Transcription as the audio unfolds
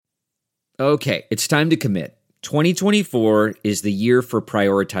Okay, it's time to commit. 2024 is the year for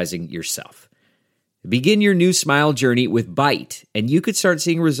prioritizing yourself. Begin your new smile journey with Byte, and you could start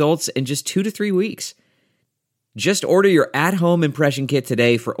seeing results in just 2 to 3 weeks. Just order your at-home impression kit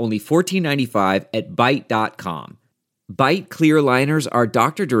today for only $14.95 at Byte.com. Byte clear liners are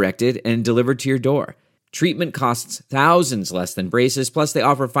doctor-directed and delivered to your door. Treatment costs thousands less than braces, plus they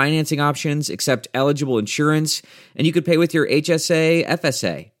offer financing options, accept eligible insurance, and you could pay with your HSA,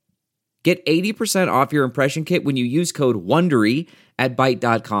 FSA. Get 80% off your impression kit when you use code WONDERY at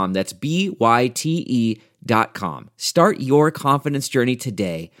Byte.com. That's BYTE.com. Start your confidence journey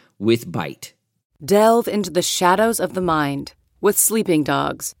today with Byte. Delve into the shadows of the mind with Sleeping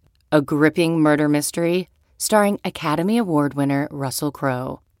Dogs, a gripping murder mystery starring Academy Award winner Russell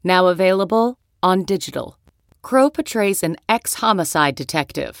Crowe. Now available on digital. Crowe portrays an ex-homicide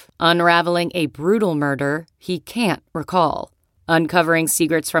detective unraveling a brutal murder he can't recall. Uncovering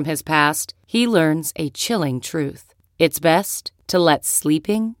secrets from his past, he learns a chilling truth. It's best to let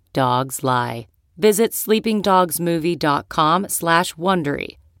sleeping dogs lie. Visit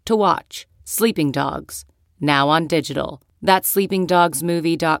sleepingdogsmovie.com/Wondery to watch Sleeping Dogs, now on digital. That's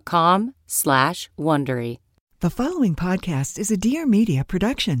sleepingdogsmovie.com/Wondery. The following podcast is a Dear Media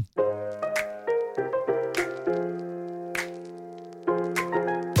production.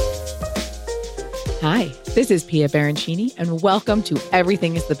 Hi, this is Pia Baroncini, and welcome to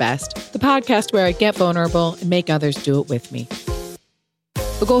Everything is the Best, the podcast where I get vulnerable and make others do it with me.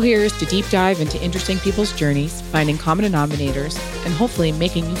 The goal here is to deep dive into interesting people's journeys, finding common denominators, and hopefully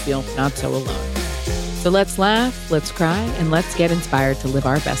making you feel not so alone. So let's laugh, let's cry, and let's get inspired to live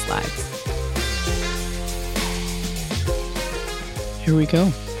our best lives. Here we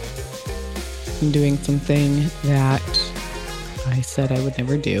go. I'm doing something that I said I would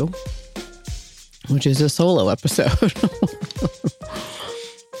never do, which is a solo episode.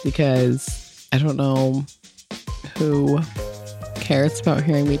 Because I don't know who cares about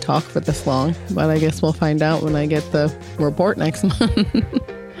hearing me talk for this long, but I guess we'll find out when I get the report next month.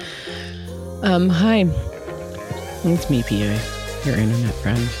 Hi. It's me, Pia, your internet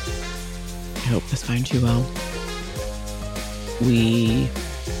friend. I hope this finds you well. We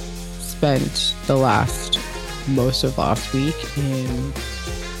spent most of last week in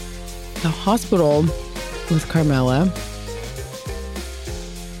the hospital with Carmela.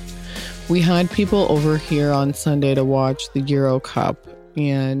 We had people over here on Sunday to watch the Euro Cup,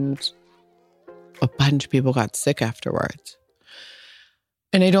 and a bunch of people got sick afterwards.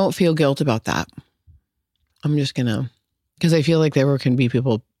 And I don't feel guilt about that. I'm just because I feel like there can be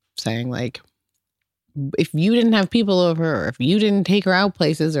people saying, like, if you didn't have people over, or if you didn't take her out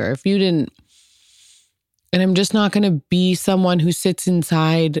places, or if you didn't, and I'm just not going to be someone who sits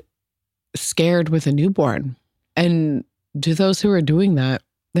inside scared with a newborn. And to those who are doing that,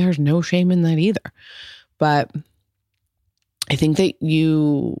 there's no shame in that either. But I think that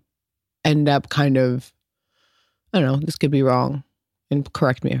you end up I don't know, this could be wrong, and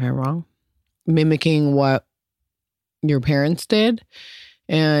correct me if I'm wrong, mimicking what your parents did.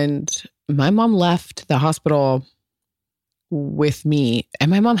 And my mom left the hospital with me,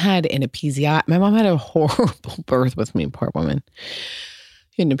 and my mom had an episiotomy. My mom had a horrible birth with me, poor woman.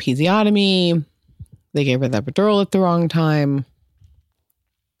 She had an episiotomy. They gave her the epidural at the wrong time.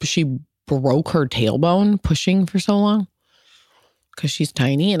 She broke her tailbone pushing for so long because she's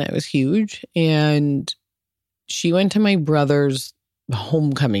tiny and I was huge. And she went to my brother's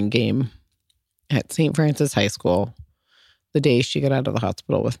homecoming game at St. Francis High School the day she got out of the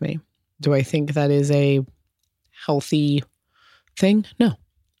hospital with me. Do I think that is a healthy thing? No.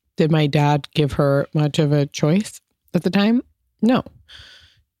 Did my dad give her much of a choice at the time? No.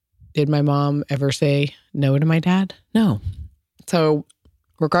 Did my mom ever say no to my dad? No. So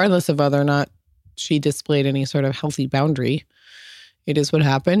regardless of whether or not she displayed any sort of healthy boundary, it is what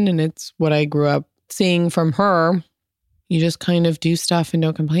happened, and it's what I grew up seeing from her. You just kind of do stuff and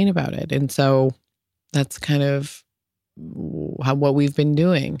don't complain about it. And so that's kind of what we've been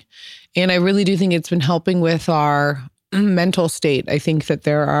doing. And I really do think it's been helping with our mental state. I think that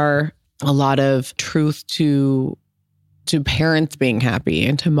there are a lot of truth to parents being happy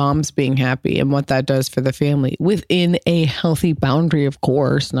and to moms being happy and what that does for the family within a healthy boundary, of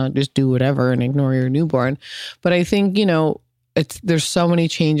course, not just do whatever and ignore your newborn. But I think, there's so many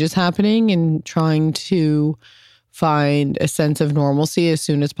changes happening, and trying to find a sense of normalcy as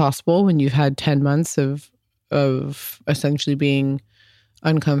soon as possible when you've had 10 months of essentially being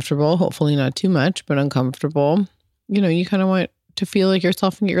uncomfortable, hopefully not too much, but uncomfortable. You kind of want to feel like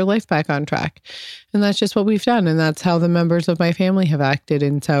yourself and get your life back on track. And that's just what we've done. And that's how the members of my family have acted.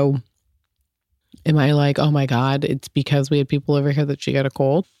 And so am I like, oh my God, it's because we had people over here that she got a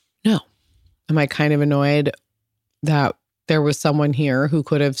cold? No. Am I kind of annoyed that there was someone here who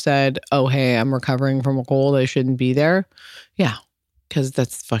could have said, oh, hey, I'm recovering from a cold, I shouldn't be there? Yeah, because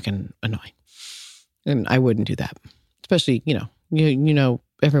that's fucking annoying. And I wouldn't do that. Especially, you know,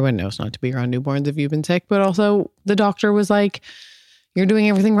 everyone knows not to be around newborns if you've been sick, but also the doctor was like, you're doing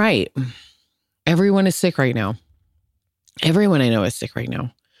everything right. Everyone is sick right now. Everyone I know is sick right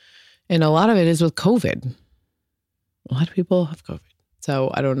now. And a lot of it is with COVID. A lot of people have COVID.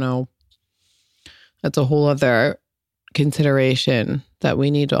 So I don't know. That's a whole other consideration that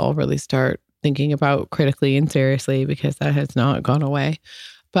we need to all really start thinking about critically and seriously, because that has not gone away.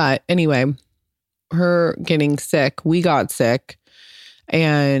 But anyway, her getting sick, we got sick.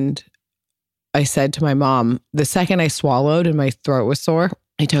 And I said to my mom, the second I swallowed and my throat was sore,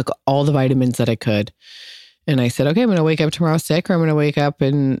 I took all the vitamins that I could. And I said, okay, I'm going to wake up tomorrow sick, or I'm going to wake up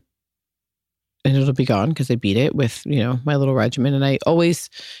and it'll be gone, because I beat it with, my little regimen. And I always,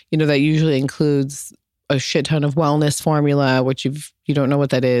 that usually includes a shit ton of wellness formula, which you don't know what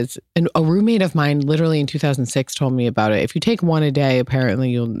that is. And a roommate of mine literally in 2006 told me about it. If you take one a day,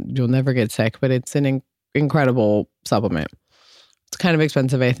 apparently you'll never get sick, but it's an incredible supplement. It's kind of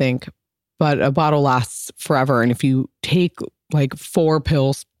expensive, I think, but a bottle lasts forever. And if you take like 4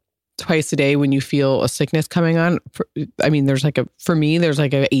 pills twice a day when you feel a sickness coming on, there's like for me, there's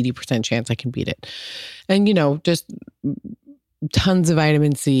like an 80% chance I can beat it. And, just tons of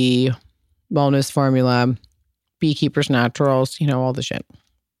vitamin C, wellness formula, Beekeeper's Naturals, all the shit.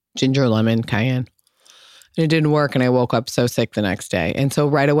 Ginger, lemon, cayenne. And it didn't work. And I woke up so sick the next day. And so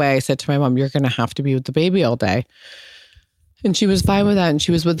right away I said to my mom, you're going to have to be with the baby all day. And she was fine with that. And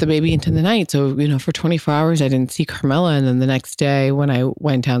she was with the baby into the night. So, for 24 hours, I didn't see Carmela. And then the next day when I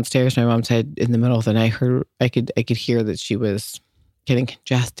went downstairs, my mom said in the middle of the night, I could hear that she was getting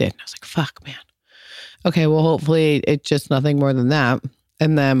congested. And I was like, fuck, man. Okay, well, hopefully it's just nothing more than that.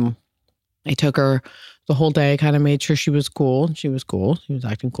 And then I took her the whole day, kind of made sure she was cool. She was cool. She was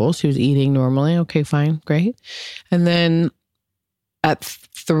acting cool. She was eating normally. Okay, fine, great. And then at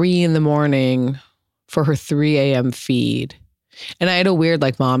 3 a.m. for her 3 a.m. feed, and I had a weird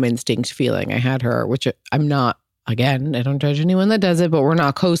mom instinct feeling. I had her, which I'm not, again, I don't judge anyone that does it, but we're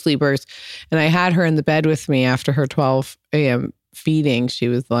not co-sleepers. And I had her in the bed with me after her 12 a.m. feeding. She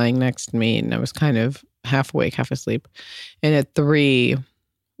was lying next to me and I was kind of half awake, half asleep. And at 3,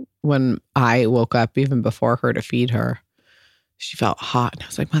 when I woke up, even before her to feed her, she felt hot. And I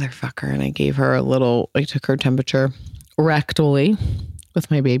was like, motherfucker. And I took her temperature rectally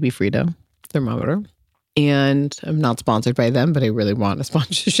with my baby Frida thermometer. And I'm not sponsored by them, but I really want a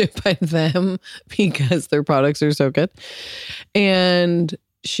sponsorship by them because their products are so good. And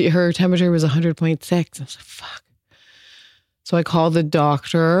her temperature was 100.6. I was like, fuck. So I called the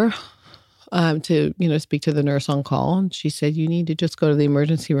doctor to, speak to the nurse on call. And she said, you need to just go to the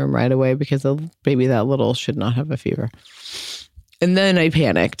emergency room right away because a baby that little should not have a fever. And then I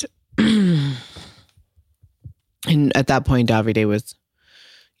panicked. And at that point, Davide was,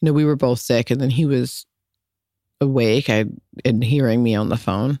 we were both sick. And then he was awake and hearing me on the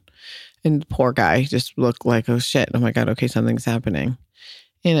phone. And the poor guy just looked like, oh shit, oh my God, okay, something's happening.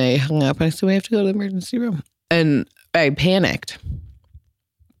 And I hung up and I said, we have to go to the emergency room. And I panicked.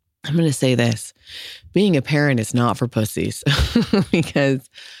 I'm going to say this. Being a parent is not for pussies because,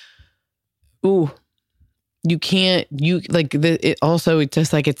 you can't, it's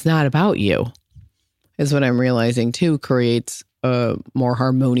just like, it's not about you is what I'm realizing too, creates a more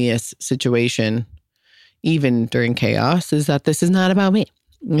harmonious situation, even during chaos, is that this is not about me.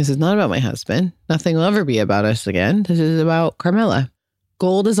 This is not about my husband. Nothing will ever be about us again. This is about Carmela.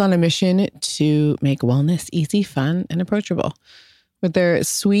 Gold is on a mission to make wellness easy, fun, and approachable. With their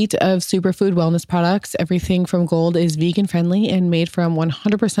suite of superfood wellness products, everything from Gold is vegan friendly and made from 100%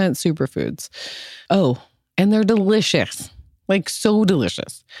 superfoods. Oh, and they're delicious. So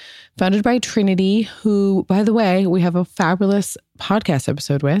delicious. Founded by Trinity, who, by the way, we have a fabulous podcast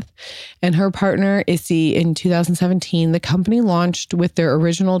episode with, and her partner, Issy, in 2017, the company launched with their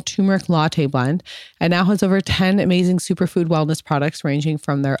original turmeric latte blend and now has over 10 amazing superfood wellness products ranging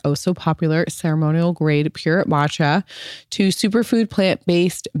from their oh-so-popular ceremonial grade pure matcha to superfood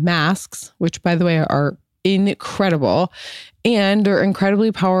plant-based masks, which, by the way, are incredible, and their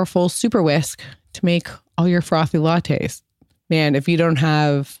incredibly powerful super whisk to make all your frothy lattes. Man, if you don't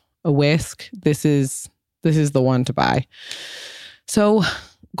have a whisk, this is the one to buy. So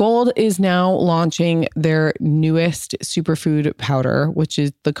Gold is now launching their newest superfood powder, which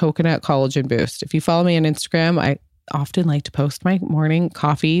is the Coconut Collagen Boost. If you follow me on Instagram, I often like to post my morning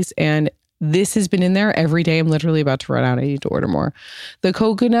coffees, and This has been in there every day. I'm literally about to run out. I need to order more. The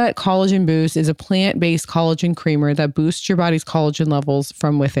Coconut Collagen Boost is a plant-based collagen creamer that boosts your body's collagen levels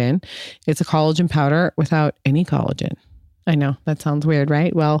from within. It's a collagen powder without any collagen. I know that sounds weird,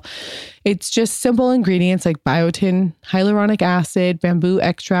 right? Well, it's just simple ingredients like biotin, hyaluronic acid, bamboo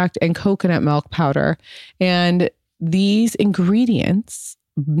extract, and coconut milk powder. And these ingredients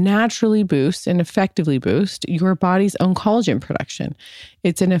naturally boost and effectively boost your body's own collagen production.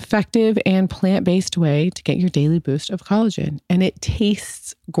 It's an effective and plant-based way to get your daily boost of collagen. And it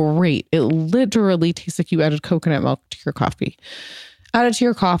tastes great. It literally tastes like you added coconut milk to your coffee. Add it to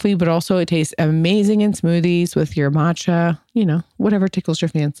your coffee, but also it tastes amazing in smoothies with your matcha, whatever tickles your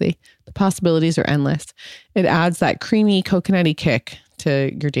fancy. The possibilities are endless. It adds that creamy coconutty kick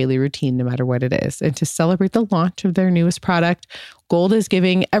to your daily routine, no matter what it is. And to celebrate the launch of their newest product, Gold is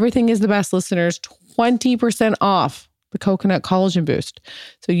giving Everything is the Best listeners 20% off the Coconut Collagen Boost.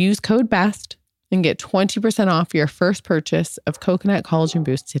 So use code BEST and get 20% off your first purchase of Coconut Collagen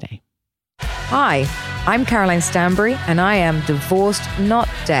Boost today. Hi, I'm Caroline Stanbury, and I am divorced, not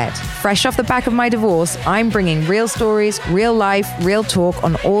dead. Fresh off the back of my divorce, I'm bringing real stories, real life, real talk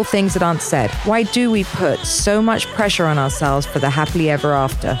on all things that aren't said. Why do we put so much pressure on ourselves for the happily ever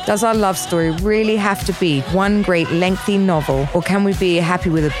after? Does our love story really have to be one great lengthy novel, or can we be happy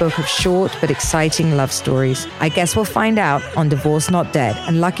with a book of short but exciting love stories? I guess we'll find out on Divorced Not Dead,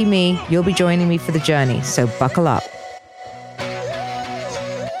 and lucky me, you'll be joining me for the journey, so buckle up.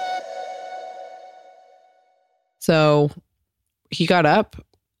 So he got up,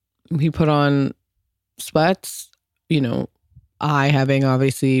 he put on sweats, I having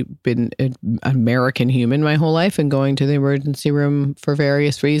obviously been an American human my whole life and going to the emergency room for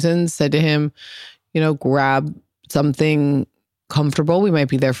various reasons, said to him, grab something comfortable. We might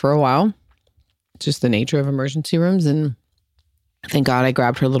be there for a while. It's just the nature of emergency rooms. And thank God I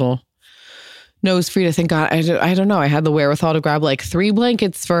grabbed her little nose free. Thank God, I don't know. I had the wherewithal to grab like 3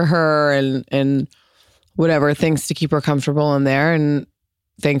 blankets for her and whatever, things to keep her comfortable in there. And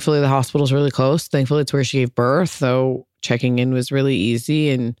thankfully the hospital's really close. Thankfully it's where she gave birth. So checking in was really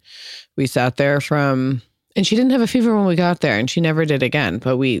easy. And we sat there and she didn't have a fever when we got there and she never did again.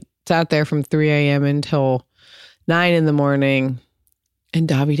 But we sat there from 3 a.m. until 9 in the morning. And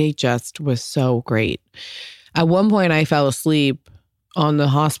Davide just was so great. At one point I fell asleep on the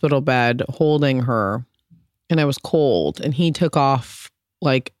hospital bed holding her and I was cold and he took off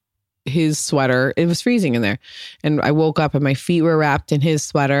like his sweater. It was freezing in there. And I woke up and my feet were wrapped in his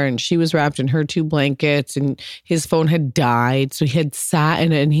sweater and she was wrapped in her 2 blankets and his phone had died. So he had sat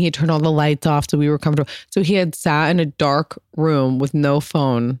in it and he had turned all the lights off so we were comfortable. So he had sat in a dark room with no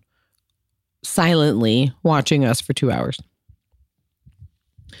phone, silently watching us for 2 hours.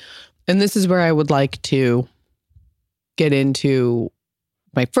 And this is where I would like to get into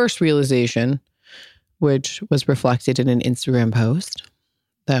my first realization, which was reflected in an Instagram post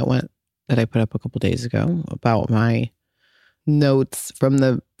that I put up a couple days ago about my notes from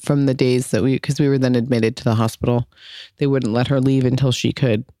the days that because we were then admitted to the hospital. They wouldn't let her leave until she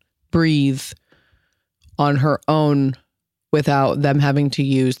could breathe on her own without them having to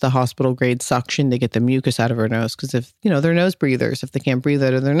use the hospital grade suction to get the mucus out of her nose. Because if, they're nose breathers, if they can't breathe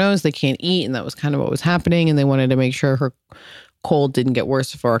out of their nose, they can't eat. And that was kind of what was happening. And they wanted to make sure her cold didn't get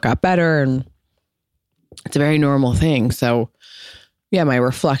worse before it got better. And it's a very normal thing. So yeah, my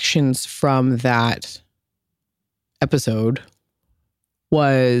reflections from that episode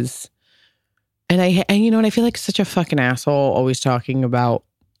was, and I feel like such a fucking asshole always talking about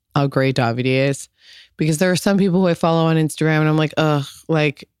how great Davide is, because there are some people who I follow on Instagram and I'm like, ugh,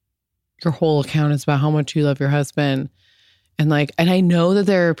 like your whole account is about how much you love your husband. And I know that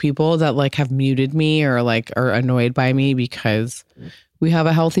there are people that like have muted me or like are annoyed by me because we have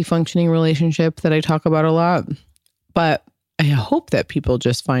a healthy functioning relationship that I talk about a lot. But I hope that people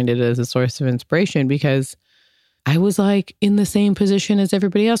just find it as a source of inspiration because I was like in the same position as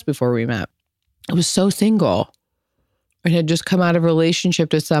everybody else before we met. I was so single and had just come out of a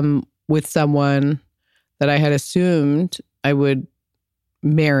relationship with someone that I had assumed I would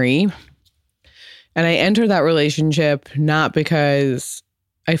marry. And I entered that relationship not because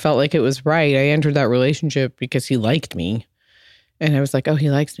I felt like it was right. I entered that relationship because he liked me. And I was like, oh,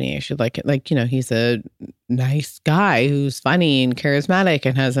 he likes me. I should like it. Like, he's a nice guy who's funny and charismatic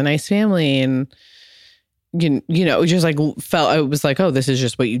and has a nice family. And, just like I was like, oh, this is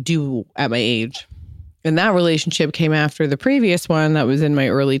just what you do at my age. And that relationship came after the previous one that was in my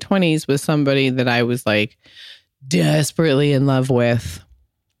early 20s with somebody that I was like desperately in love with.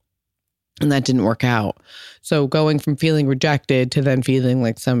 And that didn't work out. So going from feeling rejected to then feeling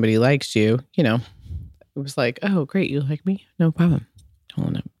like somebody likes you, it was like, oh, great. You like me? No problem.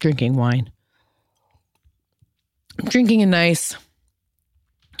 drinking wine. I'm drinking a nice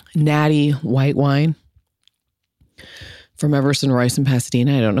natty white wine from Everson Royce in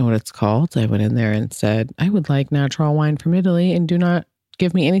Pasadena. I don't know what it's called. I went in there and said, I would like natural wine from Italy and do not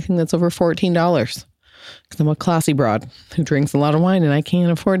give me anything that's over $14 because I'm a classy broad who drinks a lot of wine and I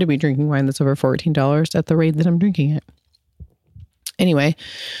can't afford to be drinking wine that's over $14 at the rate that I'm drinking it. Anyway,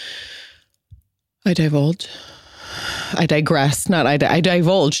 I divulge. I digress. I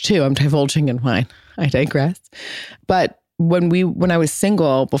divulge too. I'm divulging in wine. I digress. But when I was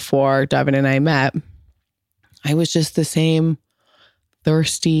single before Devin and I met, I was just the same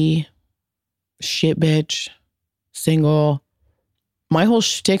thirsty shit bitch, single. My whole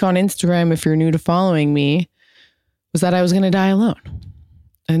shtick on Instagram, if you're new to following me, was that I was going to die alone.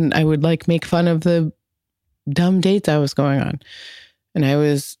 And I would like make fun of the dumb dates I was going on. And I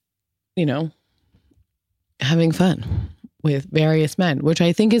was, having fun with various men, which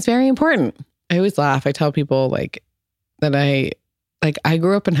I think is very important. I always laugh. I tell people that I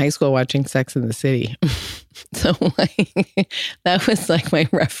grew up in high school watching Sex and the City. So that was like my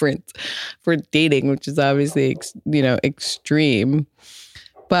reference for dating, which is obviously, extreme.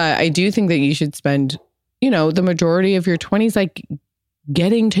 But I do think that you should spend, the majority of your 20s, like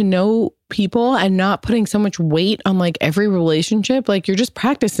getting to know people and not putting so much weight on like every relationship. Like you're just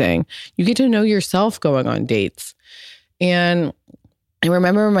practicing. You get to know yourself going on dates. And I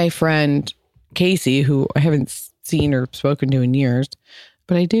remember my friend Casey, who I haven't seen or spoken to in years,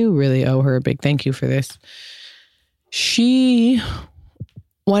 but I do really owe her a big thank you for this. She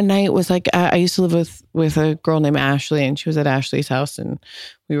one night was like, I used to live with a girl named Ashley, and she was at Ashley's house, and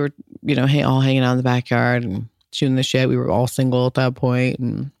we were, all hanging out in the backyard and shooting the shit. We were all single at that point,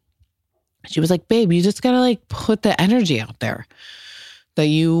 and she was like, babe, you just gotta like put the energy out there that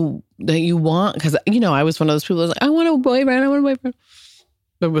you want. Cause I was one of those people that was like, I want a boyfriend.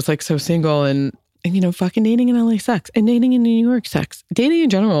 But was like so single and fucking dating in LA sucks. And dating in New York sucks. Dating in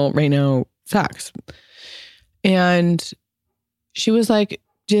general right now sucks. And she was like,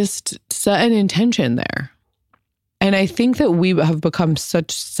 just set an intention there. And I think that we have become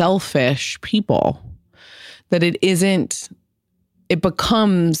such selfish people that it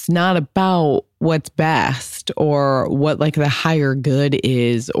becomes not about what's best or what like the higher good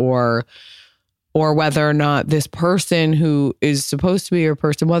is or whether or not this person who is supposed to be your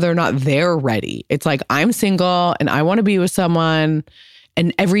person, whether or not they're ready. It's like, I'm single and I want to be with someone.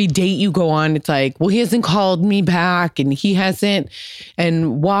 And every date you go on, it's like, well, he hasn't called me back and he hasn't.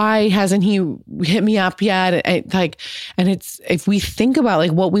 And why hasn't he hit me up yet? And it's, if we think about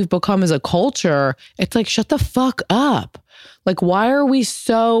like what we've become as a culture, it's like, shut the fuck up. Like, why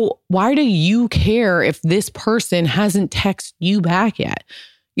do you care if this person hasn't texted you back yet?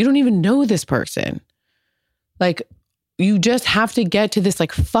 You don't even know this person. Like, you just have to get to this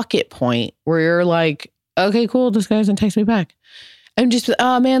like fuck it point where you're like, okay, cool, this guy doesn't text me back. I'm just,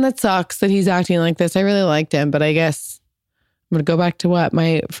 oh man, that sucks that he's acting like this. I really liked him, but I guess I'm going to go back to what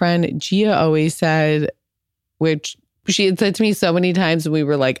my friend Gia always said, which she had said to me so many times when we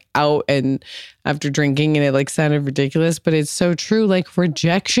were like out and after drinking, and it like sounded ridiculous, but it's so true. Like,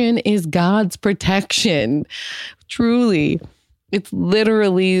 rejection is God's protection. Truly. It's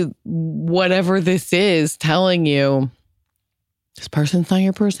literally whatever this is telling you, this person's not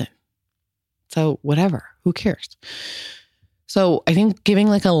your person. So whatever, who cares? So I think giving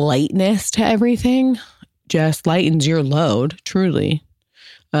like a lightness to everything just lightens your load, truly,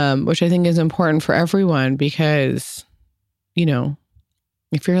 which I think is important for everyone because,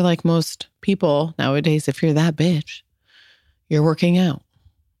 if you're like most people nowadays, if you're that bitch, you're working out,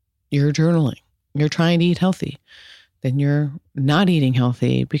 you're journaling, you're trying to eat healthy, then you're not eating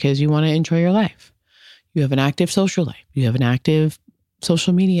healthy because you want to enjoy your life. You have an active social life. You have an active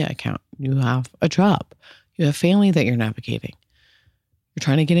social media account. You have a job. You have family that you're navigating. You're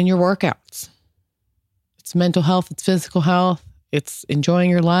trying to get in your workouts. It's mental health. It's physical health. It's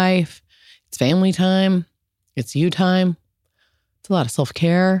enjoying your life. It's family time. It's you time. It's a lot of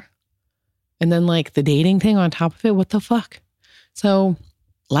self-care. And then like the dating thing on top of it, what the fuck? So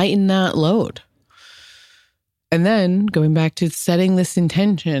lighten that load. And then going back to setting this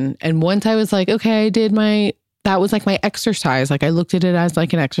intention. And once I was like, okay, that was like my exercise. Like I looked at it as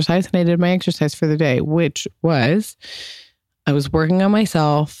like an exercise and I did my exercise for the day, which was, I was working on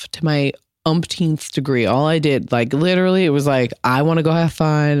myself to my umpteenth degree. All I did, like literally, it was like, I want to go have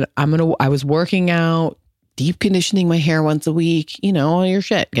fun. I was working out, deep conditioning my hair once a week, all your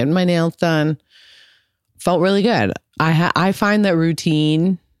shit, getting my nails done. Felt really good. I find that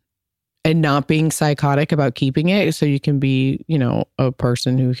routine and not being psychotic about keeping it so you can be, a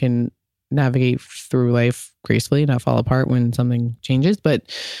person who can navigate through life gracefully, not fall apart when something changes.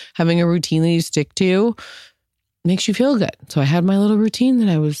 But having a routine that you stick to makes you feel good. So I had my little routine that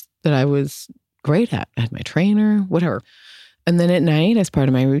I was great at. I had my trainer, whatever. And then at night, as part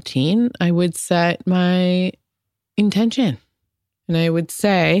of my routine, I would set my intention. And I would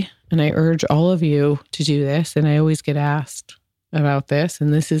say, and I urge all of you to do this, and I always get asked about this,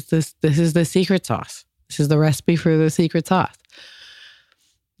 and this is the secret sauce. This is the recipe for the secret sauce.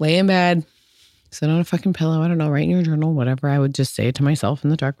 Lay in bed, sit on a fucking pillow, I don't know, write in your journal, whatever. I would just say it to myself in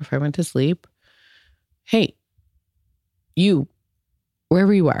the dark before I went to sleep. Hey, you,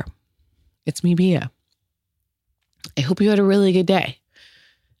 wherever you are, it's me, Bia. I hope you had a really good day.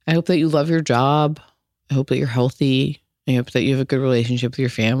 I hope that you love your job. I hope that you're healthy. I hope that you have a good relationship with your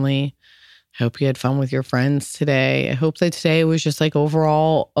family. I hope you had fun with your friends today. I hope that today was just like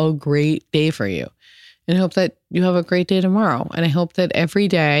overall a great day for you. And I hope that you have a great day tomorrow. And I hope that every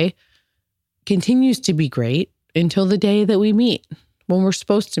day continues to be great until the day that we meet, when we're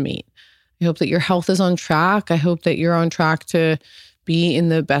supposed to meet. I hope that your health is on track. I hope that you're on track to be in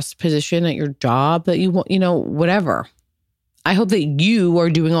the best position at your job that you want, whatever. I hope that you are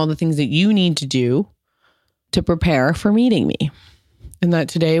doing all the things that you need to do to prepare for meeting me. And that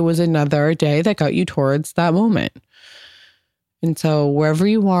today was another day that got you towards that moment. And so wherever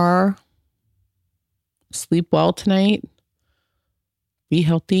you are, sleep well tonight. Be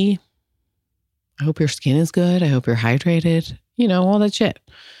healthy. I hope your skin is good. I hope you're hydrated. All that shit.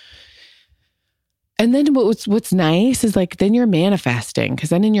 And then what's nice is like, then you're manifesting,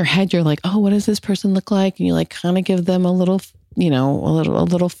 because then in your head, you're like, oh, what does this person look like? And you like kind of give them a little, a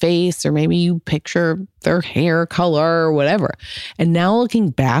little face, or maybe you picture their hair color or whatever. And now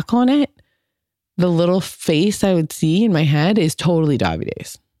looking back on it, the little face I would see in my head is totally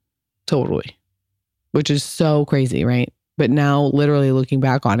Davide's. Totally. Which is so crazy, right? But now literally looking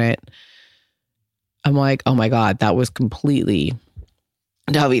back on it, I'm like, oh my God, that was completely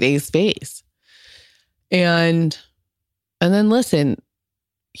Davide's face. And then listen,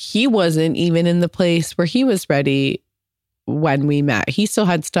 he wasn't even in the place where he was ready when we met. He still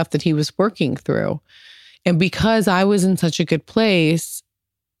had stuff that he was working through. And because I was in such a good place,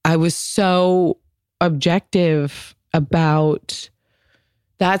 I was so objective about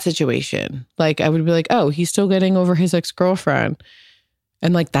that situation. Like I would be like, oh, he's still getting over his ex-girlfriend.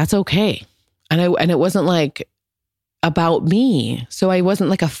 And like, that's okay. And it wasn't like about me. So I wasn't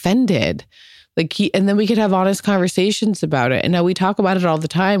like offended. And then we could have honest conversations about it. And now we talk about it all the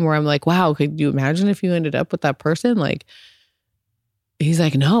time where I'm like, wow, could you imagine if you ended up with that person? Like, he's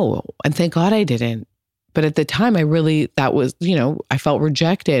like, no. And thank God I didn't. But at the time, I felt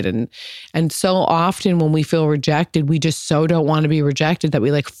rejected. And so often when we feel rejected, we just so don't want to be rejected that we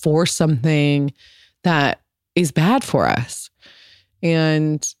like force something that is bad for us.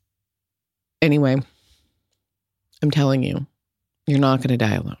 And anyway, I'm telling you, you're not going to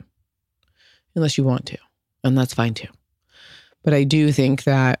die alone. Unless you want to. And that's fine too. But I do think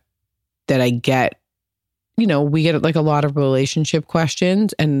that I get, we get like a lot of relationship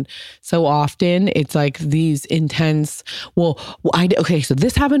questions. And so often it's like these intense, so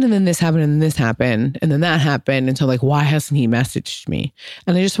this happened and then this happened and then this happened and then that happened. And so like, why hasn't he messaged me?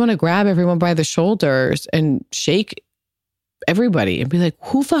 And I just want to grab everyone by the shoulders and shake everybody and be like,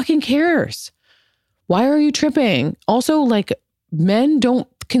 who fucking cares? Why are you tripping? Also, like, men don't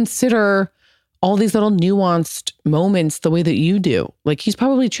consider all these little nuanced moments the way that you do. Like, he's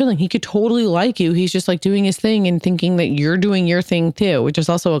probably chilling. He could totally like you. He's just like doing his thing and thinking that you're doing your thing too, which is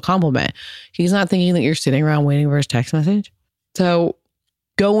also a compliment. He's not thinking that you're sitting around waiting for his text message. So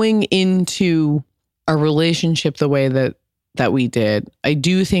going into a relationship the way that we did, I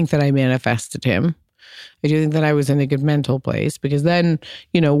do think that I manifested him. I do think that I was in a good mental place, because then,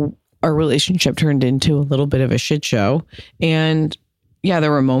 our relationship turned into a little bit of a shit show. And yeah,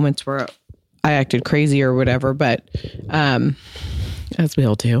 there were moments where I acted crazy or whatever, but as we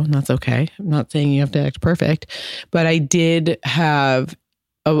all do, and that's okay. I'm not saying you have to act perfect, but I did have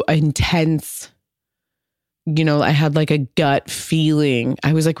an intense, I had like a gut feeling.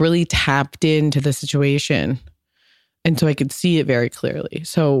 I was like really tapped into the situation. And so I could see it very clearly.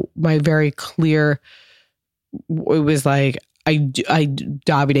 So my very clear, it was like,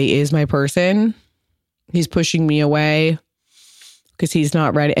 Davide is my person. He's pushing me away because he's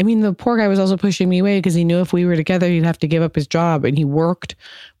not ready. I mean, the poor guy was also pushing me away because he knew if we were together, he'd have to give up his job. And he worked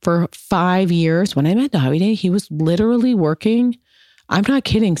for 5 years. When I met Davide, he was literally working, I'm not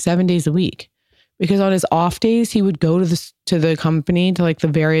kidding, 7 days a week. because on his off days, he would go to the company, to like the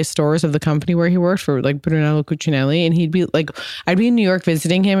various stores of the company where he worked for, like Brunello Cucinelli. And he'd be like, I'd be in New York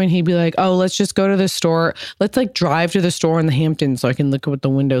visiting him, and he'd be like, oh, let's just go to the store. Let's like drive to the store in the Hamptons so I can look at what the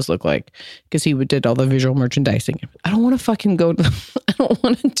windows look like. Because he did all the visual merchandising. I don't want to fucking go to, I don't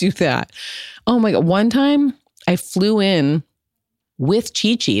want to do that. Oh my God. One time I flew in with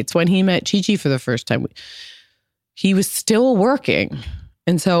Chi-Chi. It's when he met Chi-Chi for the first time. He was still working.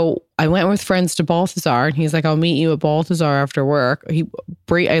 And so I went with friends to Balthazar, and he's like, I'll meet you at Balthazar after work.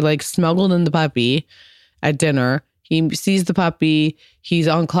 I like smuggled in the puppy at dinner. He sees the puppy. He's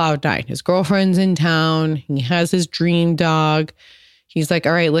on cloud nine. His girlfriend's in town. He has his dream dog. He's like,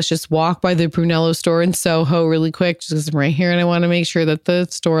 all right, let's just walk by the Brunello store in Soho really quick, just because I'm right here and I want to make sure that the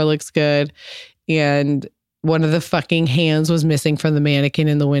store looks good. And one of the fucking hands was missing from the mannequin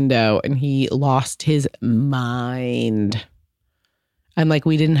in the window, and he lost his mind. I'm like,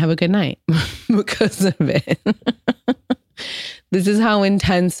 we didn't have a good night because of it. This is how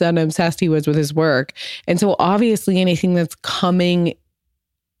intense and obsessed he was with his work. And so obviously anything that's coming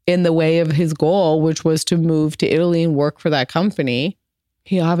in the way of his goal, which was to move to Italy and work for that company,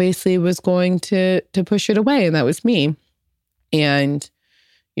 he obviously was going to push it away. And that was me. And,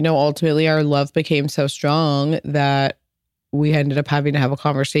 you know, ultimately our love became so strong that we ended up having to have a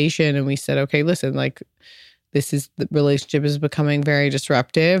conversation, and we said, okay, listen, like, the relationship is becoming very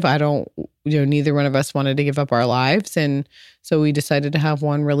disruptive. Neither one of us wanted to give up our lives. And so we decided to have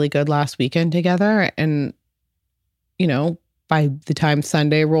one really good last weekend together. And, you know, by the time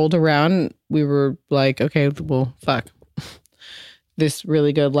Sunday rolled around, we were like, okay, well, fuck. This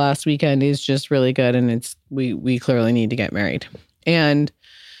really good last weekend is just really good. And we clearly need to get married. And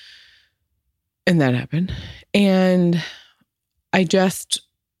that happened. And I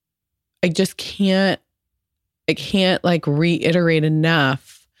can't like reiterate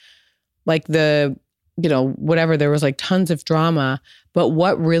enough, like whatever, there was like tons of drama, but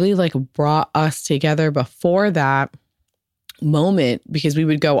what really like brought us together before that moment, because we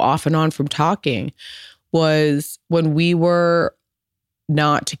would go off and on from talking, was when we were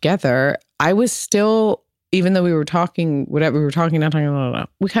not together. I was still, even though we were talking, whatever we were talking, not talking,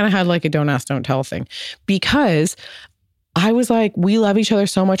 we kind of had like a don't ask, don't tell thing, because I was like, we love each other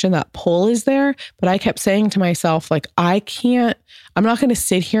so much and that pull is there. But I kept saying to myself, like, I'm not going to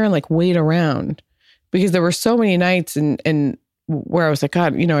sit here and like wait around, because there were so many nights and where I was like,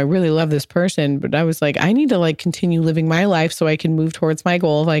 God, you know, I really love this person. But I was like, I need to like continue living my life so I can move towards my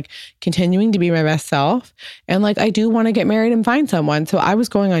goal of like continuing to be my best self. And like, I do want to get married and find someone. So I was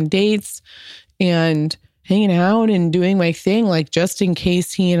going on dates and hanging out and doing my thing, like just in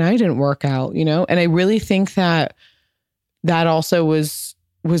case he and I didn't work out, you know? And I really think that also was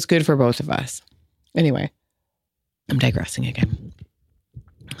good for both of us. Anyway, I'm digressing again.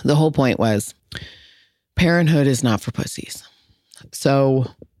 The whole point was parenthood is not for pussies. So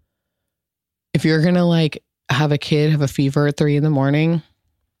if you're going to like have a kid have a fever at 3 a.m.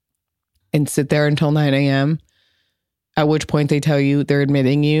 and sit there until 9 a.m., at which point they tell you they're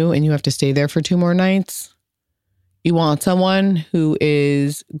admitting you and you have to stay there for 2 more nights, you want someone who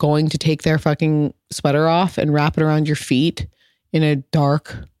is going to take their fucking sweater off and wrap it around your feet in a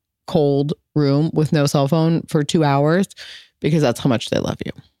dark, cold room with no cell phone for 2 hours, because that's how much they love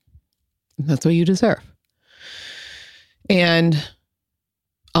you. That's what you deserve. And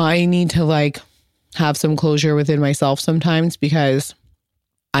I need to like have some closure within myself sometimes, because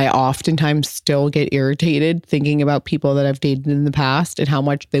I oftentimes still get irritated thinking about people that I've dated in the past and how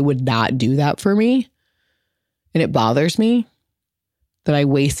much they would not do that for me. And it bothers me that I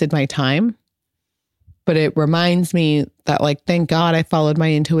wasted my time. But it reminds me that, like, thank God I followed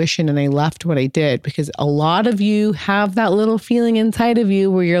my intuition and I left what I did, because a lot of you have that little feeling inside of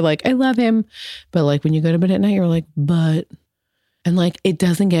you where you're like, I love him. But like when you go to bed at night, you're like, and like, it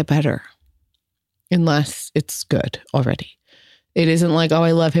doesn't get better unless it's good already. It isn't like, oh,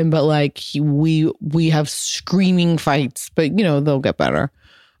 I love him, but like we have screaming fights, but you know, they'll get better.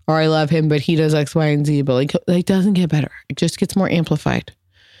 Or I love him, but he does X, Y, and Z, but like it doesn't get better. It just gets more amplified.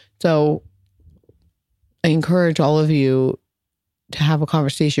 So I encourage all of you to have a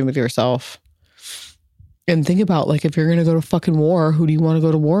conversation with yourself and think about, like, if you're going to go to fucking war, who do you want to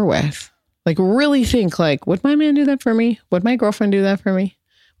go to war with? Like, really think, like, would my man do that for me? Would my girlfriend do that for me?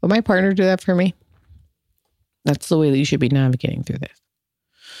 Would my partner do that for me? That's the way that you should be navigating through this.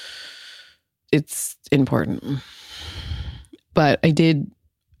 It's important. But I did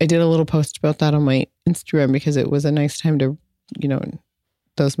a little post about that on my Instagram because it was a nice time to, you know,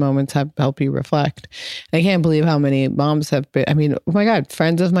 those moments help you reflect. And I can't believe how many moms have been, I mean, oh my God,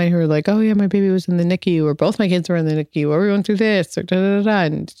 friends of mine who are like, oh yeah, my baby was in the NICU, or both my kids were in the NICU, or we went through this, or da-da-da-da.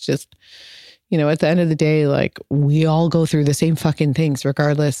 And it's just, You know, at the end of the day, like, we all go through the same fucking things,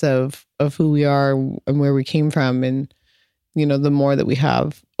 regardless of who we are and where we came from. And, you know, the more that we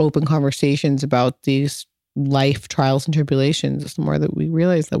have open conversations about these life trials and tribulations, the more that we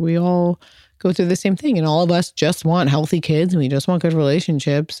realize that we all go through the same thing. And all of us just want healthy kids, and we just want good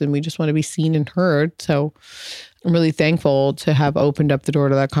relationships, and we just want to be seen and heard. So I'm really thankful to have opened up the door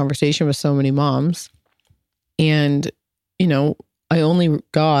to that conversation with so many moms. And, you know, I only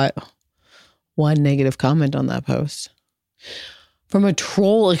got one negative comment on that post from a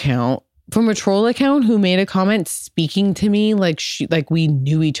troll account who made a comment speaking to me like we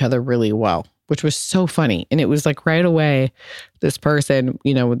knew each other really well, which was so funny. And it was like right away, this person,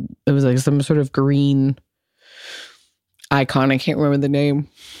 you know, it was like some sort of green icon. I can't remember the name.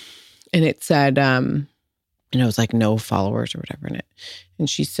 And it said, and it was like no followers or whatever in it. And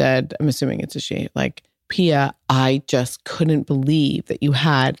she said, I'm assuming it's a she, like, Pia, I just couldn't believe that you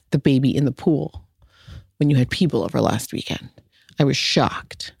had the baby in the pool when you had people over last weekend. I was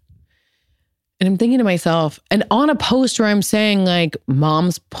shocked. And I'm thinking to myself, and on a post where I'm saying like,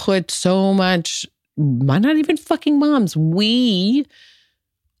 moms put so much, not even fucking moms, we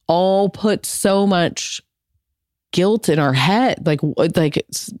all put so much guilt in our head,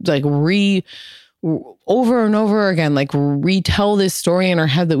 over and over again, like retell this story in our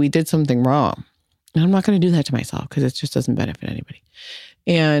head that we did something wrong. And I'm not going to do that to myself because it just doesn't benefit anybody.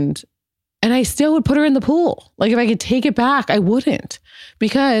 And I still would put her in the pool. Like, if I could take it back, I wouldn't,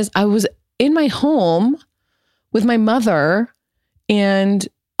 because I was in my home with my mother and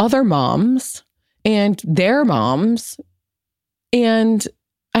other moms and their moms. And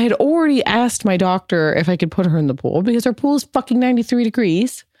I had already asked my doctor if I could put her in the pool because our pool is fucking 93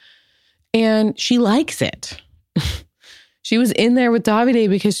 degrees and she likes it. She was in there with Davide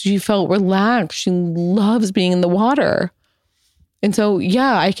because she felt relaxed. She loves being in the water. And so,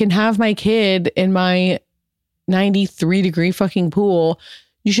 yeah, I can have my kid in my 93 degree fucking pool.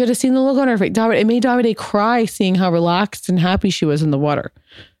 You should have seen the look on her face. It made Davide cry seeing how relaxed and happy she was in the water.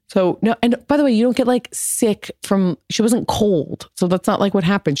 So, no, and by the way, you don't get like sick from, she wasn't cold. So that's not like what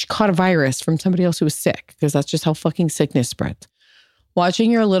happened. She caught a virus from somebody else who was sick, because that's just how fucking sickness spreads.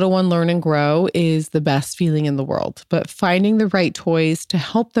 Watching your little one learn and grow is the best feeling in the world, but finding the right toys to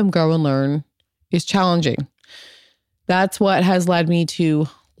help them grow and learn is challenging. That's what has led me to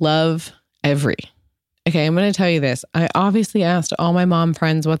Love Every. Okay, I'm going to tell you this. I obviously asked all my mom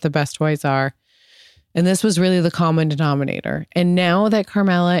friends what the best toys are, and this was really the common denominator. And now that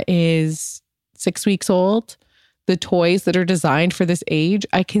Carmela is 6 weeks old, the toys that are designed for this age,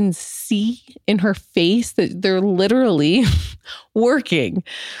 I can see in her face that they're literally working.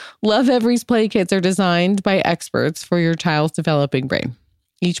 Love Every's play kits are designed by experts for your child's developing brain.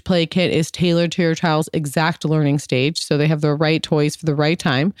 Each play kit is tailored to your child's exact learning stage, so they have the right toys for the right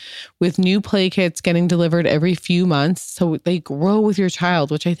time, with new play kits getting delivered every few months, so they grow with your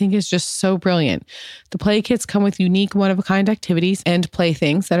child, which I think is just so brilliant. The play kits come with unique one-of-a-kind activities and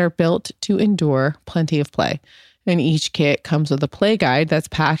playthings that are built to endure plenty of play. And each kit comes with a play guide that's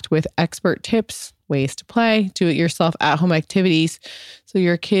packed with expert tips, ways to play, do-it-yourself at-home activities, so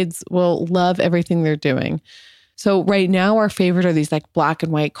your kids will love everything they're doing. So right now, our favorite are these like black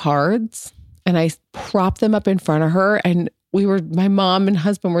and white cards, and I prop them up in front of her, and my mom and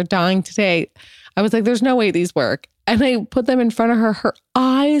husband were dying today. I was like, there's no way these work. And I put them in front of her. Her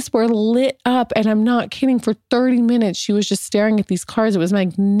eyes were lit up, and I'm not kidding. For 30 minutes, she was just staring at these cards. It was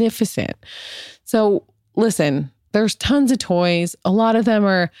magnificent. So listen, there's tons of toys. A lot of them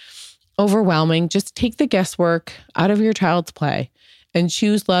are overwhelming. Just take the guesswork out of your child's play and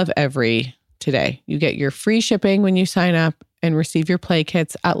choose Love Every today. You get your free shipping when you sign up and receive your play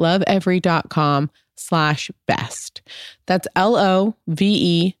kits at loveevery.com/best. That's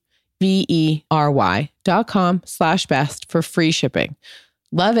LOVEVERY.com/best for free shipping.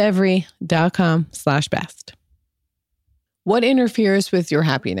 loveevery.com/best. What interferes with your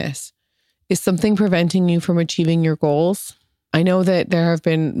happiness? Is something preventing you from achieving your goals? I know that there have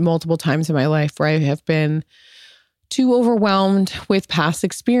been multiple times in my life where I have been too overwhelmed with past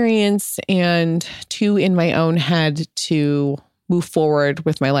experience and too in my own head to move forward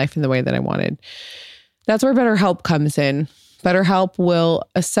with my life in the way that I wanted. That's where BetterHelp comes in. BetterHelp will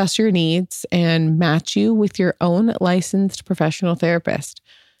assess your needs and match you with your own licensed professional therapist.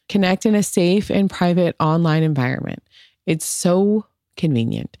 Connect in a safe and private online environment. It's so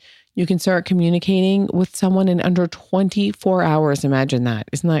convenient. You can start communicating with someone in under 24 hours. Imagine that.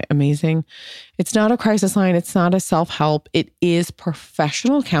 Isn't that amazing? It's not a crisis line. It's not a self-help. It is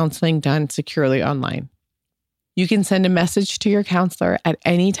professional counseling done securely online. You can send a message to your counselor at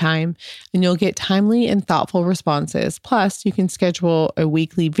any time, and you'll get timely and thoughtful responses. Plus, you can schedule a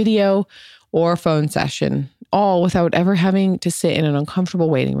weekly video or phone session, all without ever having to sit in an uncomfortable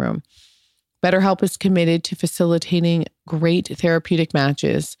waiting room. BetterHelp is committed to facilitating great therapeutic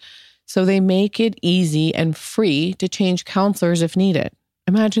matches, so they make it easy and free to change counselors if needed.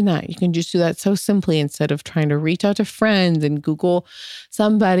 Imagine that. You can just do that so simply instead of trying to reach out to friends and Google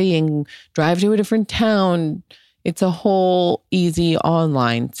somebody and drive to a different town. It's a whole easy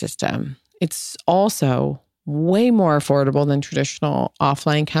online system. It's also way more affordable than traditional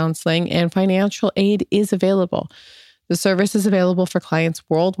offline counseling, and financial aid is available. The service is available for clients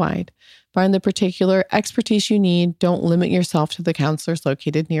worldwide. Find the particular expertise you need. Don't limit yourself to the counselors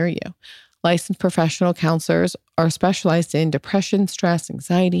located near you. Licensed professional counselors are specialized in depression, stress,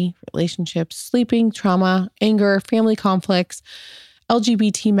 anxiety, relationships, sleeping, trauma, anger, family conflicts,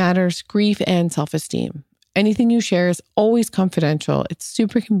 LGBT matters, grief, and self-esteem. Anything you share is always confidential. It's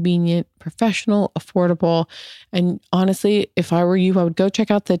super convenient, professional, affordable. And honestly, if I were you, I would go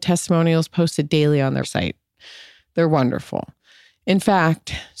check out the testimonials posted daily on their site. They're wonderful. In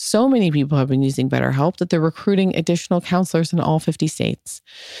fact, so many people have been using BetterHelp that they're recruiting additional counselors in all 50 states.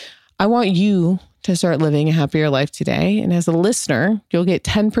 I want you to start living a happier life today. And as a listener, you'll get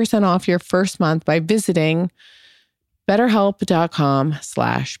 10% off your first month by visiting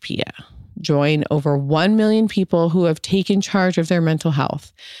BetterHelp.com/Pia. Join over 1 million people who have taken charge of their mental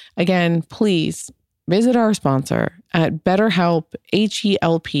health. Again, please visit our sponsor at BetterHelp,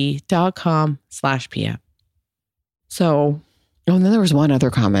 HELP.com/Pia. So, and then there was one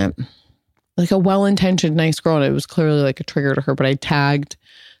other comment, like a well-intentioned, nice girl. And it was clearly like a trigger to her, but I tagged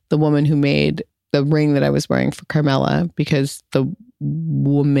the woman who made the ring that I was wearing for Carmela because the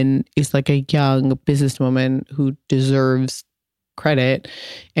woman is like a young businesswoman who deserves credit.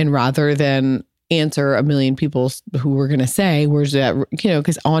 And rather than answer a million people who were going to say, where's that,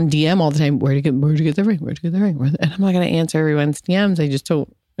 because on DM all the time, where'd you get the ring? And I'm not going to answer everyone's DMs. I just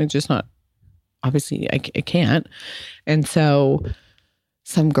don't, it's just not, obviously I can't. And so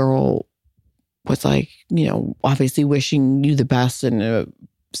some girl was like, obviously wishing you the best and a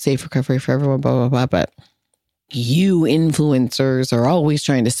safe recovery for everyone, blah, blah, blah. But you influencers are always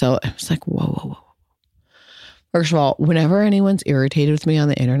trying to sell. I was like, whoa. First of all, whenever anyone's irritated with me on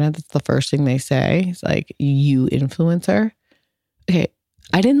the internet, that's the first thing they say. It's like, you influencer. Okay.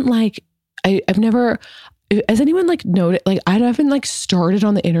 I've never, has anyone noted, I haven't started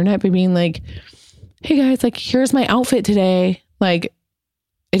on the internet by being like, hey guys, here's my outfit today. I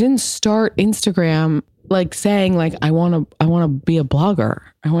didn't start Instagram saying I want to be a blogger.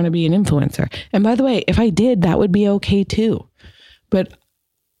 I want to be an influencer. And by the way, if I did, that would be okay too. But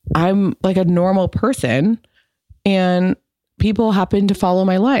I'm a normal person and people happen to follow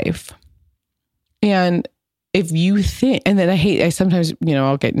my life. And if you think, and then I sometimes,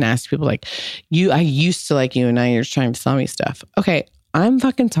 I'll get nasty people I used to like you and now you're trying to sell me stuff. Okay. I'm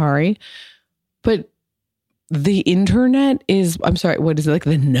fucking sorry. But the internet is, I'm sorry, what is it,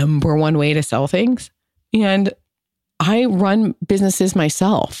 the number one way to sell things? And I run businesses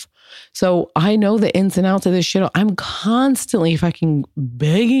myself. So I know the ins and outs of this shit. I'm constantly fucking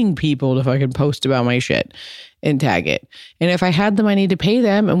begging people to fucking post about my shit and tag it. And if I had the money to pay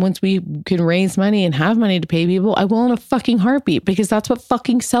them, and once we can raise money and have money to pay people, I will in a fucking heartbeat, because that's what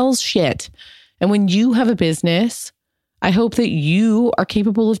fucking sells shit. And when you have a business, I hope that you are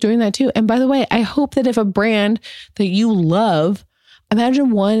capable of doing that too. And by the way, I hope that if a brand that you love,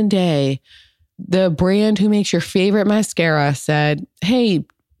 imagine one day the brand who makes your favorite mascara said, hey,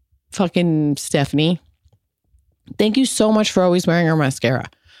 fucking Stephanie, thank you so much for always wearing our mascara.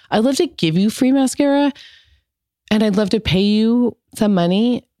 I'd love to give you free mascara and I'd love to pay you some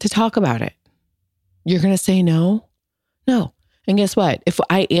money to talk about it. You're going to say no? No. And guess what? If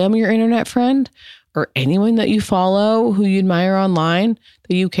I am your internet friend, or anyone that you follow who you admire online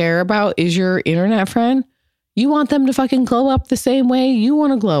that you care about is your internet friend, you want them to fucking glow up the same way you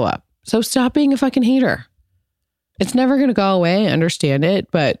want to glow up. So stop being a fucking hater. It's never going to go away. I understand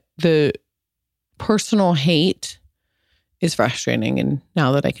it, but the personal hate is frustrating. And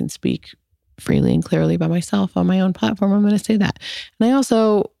now that I can speak freely and clearly by myself on my own platform, I'm going to say that. And I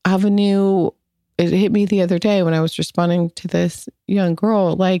also have it hit me the other day when I was responding to this young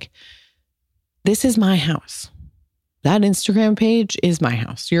girl, this is my house. That Instagram page is my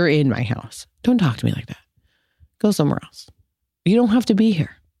house. You're in my house. Don't talk to me like that. Go somewhere else. You don't have to be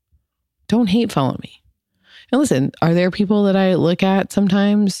here. Don't hate follow me. And listen, are there people that I look at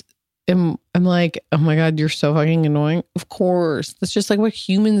sometimes and I'm like, oh my God, you're so fucking annoying? Of course. That's just what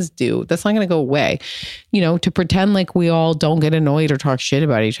humans do. That's not going to go away. To pretend like we all don't get annoyed or talk shit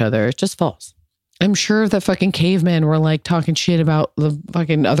about each other. It's just false. I'm sure the fucking cavemen were talking shit about the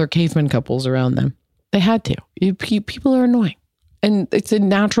fucking other caveman couples around them. They had to. People are annoying. And it's a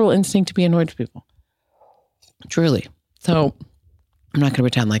natural instinct to be annoyed with people. Truly. So I'm not going to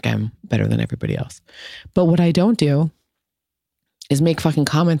pretend like I'm better than everybody else. But what I don't do is make fucking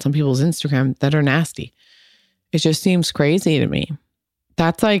comments on people's Instagram that are nasty. It just seems crazy to me.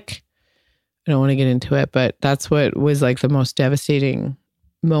 That's like, I don't want to get into it, but that's what was like the most devastating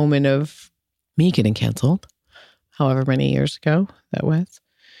moment of me getting canceled, however many years ago that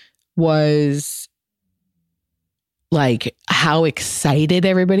was like how excited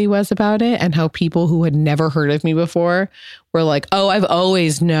everybody was about it, and how people who had never heard of me before were like, oh, I've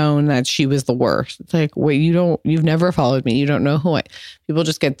always known that she was the worst. It's like, wait, you've never followed me. You don't know who people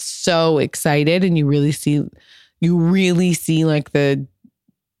just get so excited, and you really see like the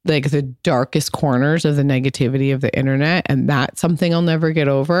darkest corners of the negativity of the internet. And that's something I'll never get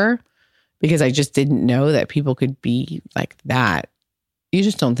over, because I just didn't know that people could be like that. You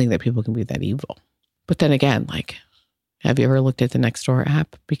just don't think that people can be that evil. But then again, like, have you ever looked at the Nextdoor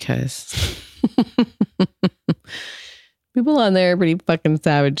app? Because people on there are pretty fucking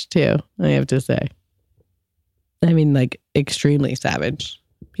savage too, I have to say. I mean, like, extremely savage.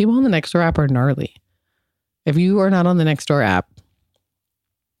 People on the Nextdoor app are gnarly. If you are not on the Nextdoor app,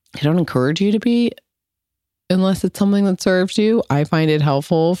 I don't encourage you to be, unless it's something that serves you. I find it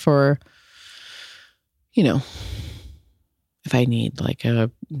helpful for, if I need like a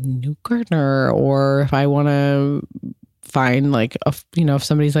new gardener, or if I want to find like, if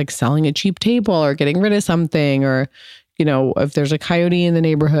somebody's like selling a cheap table or getting rid of something, or, if there's a coyote in the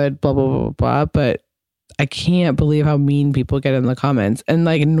neighborhood, blah, blah, blah, blah. But I can't believe how mean people get in the comments, and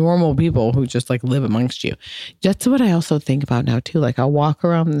like normal people who just like live amongst you. That's what I also think about now too. Like, I'll walk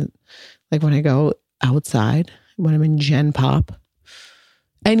around, like when I go outside, when I'm in Gen Pop,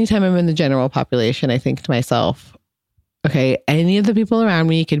 anytime I'm in the general population, I think to myself, okay, any of the people around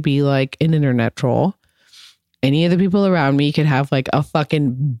me could be like an internet troll. Any of the people around me could have like a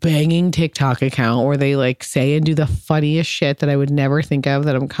fucking banging TikTok account where they like say and do the funniest shit that I would never think of,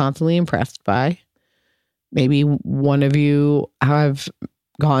 that I'm constantly impressed by. Maybe one of you have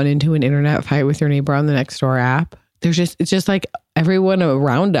gone into an internet fight with your neighbor on the Nextdoor app. It's just like everyone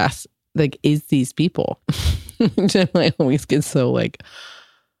around us like is these people. I always get so like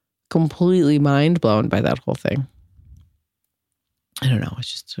completely mind blown by that whole thing. I don't know.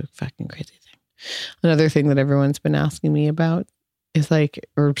 It's just a fucking crazy thing. Another thing that everyone's been asking me about is like,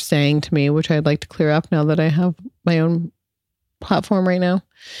 or saying to me, which I'd like to clear up now that I have my own platform right now.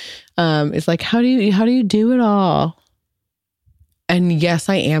 It's like, how do you do it all? And yes,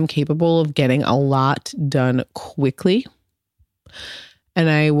 I am capable of getting a lot done quickly. And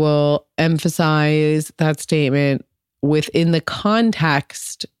I will emphasize that statement within the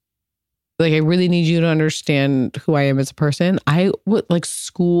context. Like, I really need you to understand who I am as a person.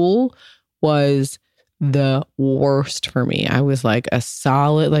 School was the worst for me. I was like a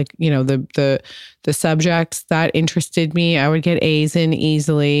solid, like, the subjects that interested me, I would get A's in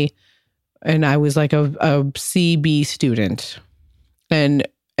easily. And I was like a CB student. And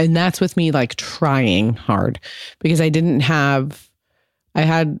that's with me like trying hard, because I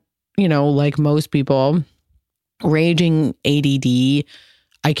had, like most people, raging ADD.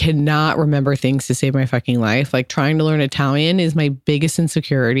 I cannot remember things to save my fucking life. Like, trying to learn Italian is my biggest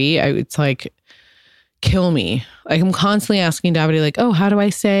insecurity. It's like, kill me. Like, I'm constantly asking Davide, like, oh, how do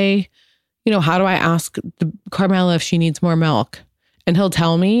I say, how do I ask Carmela if she needs more milk? And he'll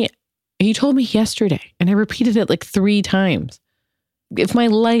tell me. He told me yesterday, and I repeated it like 3 times. If my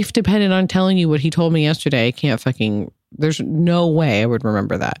life depended on telling you what he told me yesterday, there's no way I would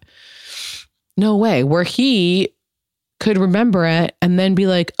remember that. No way. Where he could remember it and then be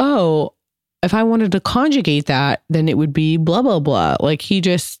like, oh, if I wanted to conjugate that, then it would be blah, blah, blah. Like, he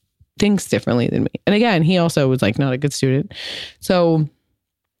just thinks differently than me. And again, he also was like not a good student. So,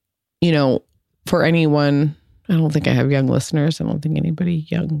 for anyone, I don't think I have young listeners. I don't think anybody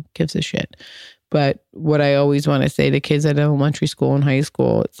young gives a shit. But what I always want to say to kids at elementary school and high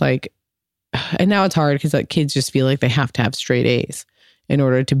school, it's like, and now it's hard because like kids just feel like they have to have straight A's in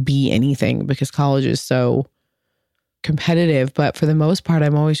order to be anything, because college is so competitive. But for the most part,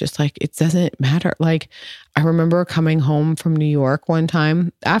 I'm always just like, it doesn't matter. Like, I remember coming home from New York one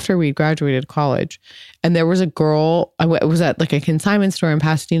time after we graduated college, and there was a girl, I was at like a consignment store in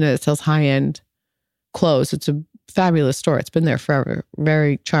Pasadena that sells high-end clothes. It's a fabulous store. It's been there forever.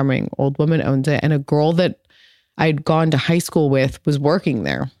 Very charming old woman owns it. And a girl that I'd gone to high school with was working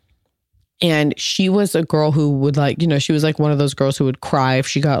there. And she was a girl who would like, she was like one of those girls who would cry if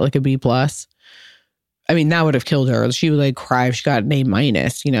she got like a B+. I mean, that would have killed her. She would like cry if she got an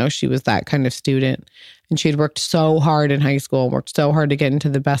A-. She was that kind of student. And she had worked so hard in high school, worked so hard to get into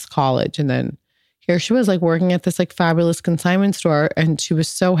the best college. And then, here she was like working at this like fabulous consignment store, and she was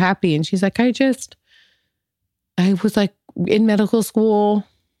so happy. And she's like, I was like in medical school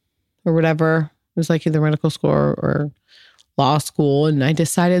or whatever. It was like either medical school or law school. And I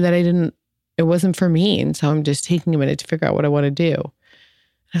decided that it wasn't for me. And so I'm just taking a minute to figure out what I want to do.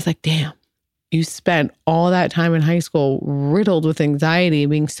 And I was like, damn, you spent all that time in high school riddled with anxiety,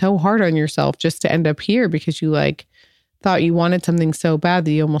 being so hard on yourself just to end up here because you like thought you wanted something so bad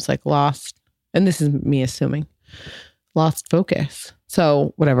that you almost like lost. And this is me assuming, lost focus.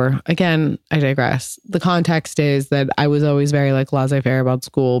 So whatever. Again, I digress. The context is that I was always very like laissez-faire about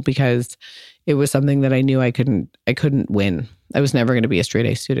school because it was something that I knew I couldn't win. I was never going to be a straight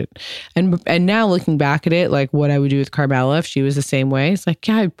A student. And now looking back at it, like what I would do with Carmela if she was the same way, it's like,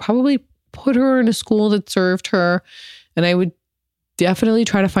 yeah, I'd probably put her in a school that served her. And I would definitely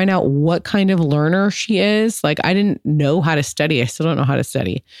try to find out what kind of learner she is. Like I didn't know how to study. I still don't know how to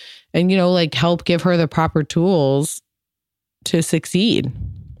study. And, you know, like help give her the proper tools to succeed.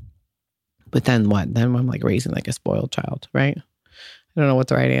 But then what? Then I'm like raising like a spoiled child, right? I don't know what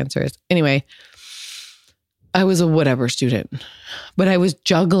the right answer is. Anyway, I was a whatever student, but I was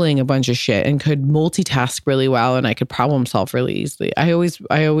juggling a bunch of shit and could multitask really well, and I could problem solve really easily. I always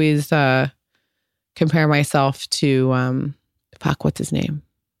compare myself to what's his name?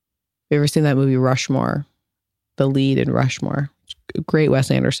 Have you ever seen that movie Rushmore? The lead in Rushmore, great Wes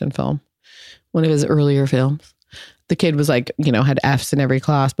Anderson film, one of his earlier films. The kid was like, you know, had Fs in every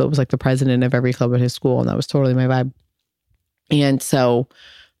class, but was like the president of every club at his school, and that was totally my vibe. And so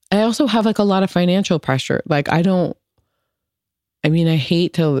I also have like a lot of financial pressure. Like I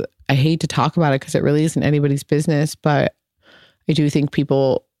hate to talk about it because it really isn't anybody's business, but I do think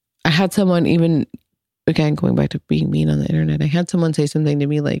I had someone, even again, going back to being mean on the internet, I had someone say something to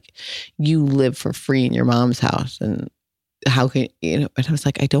me like, you live for free in your mom's house. And how can, you know, and I was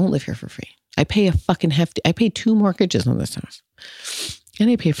like, I don't live here for free. I pay I pay 2 mortgages on this house. And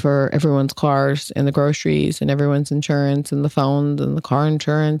I pay for everyone's cars and the groceries and everyone's insurance and the phones and the car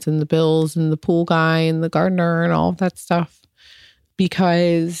insurance and the bills and the pool guy and the gardener and all of that stuff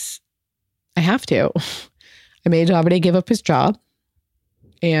because I have to. I made Davide give up his job,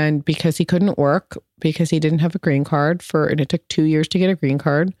 and because he couldn't work, because he didn't have a green card and it took 2 years to get a green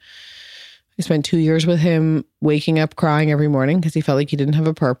card. I spent 2 years with him waking up crying every morning because he felt like he didn't have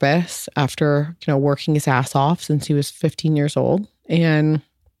a purpose after, you know, working his ass off since he was 15 years old. And,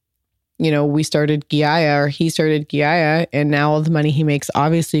 you know, he started Giaia, and now all the money he makes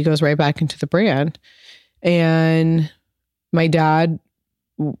obviously goes right back into the brand. And my dad,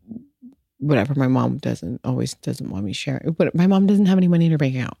 whatever, my mom doesn't want me sharing, but my mom doesn't have any money in her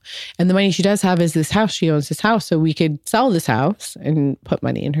bank account. And the money she does have is this house. She owns this house. So we could sell this house and put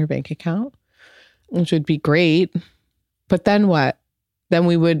money in her bank account, which would be great. But then what? Then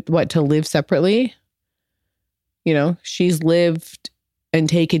we would, to live separately? You know, she's lived and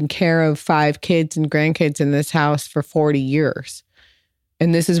taken care of 5 kids and grandkids in this house for 40 years.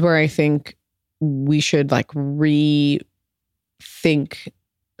 And this is where I think we should like rethink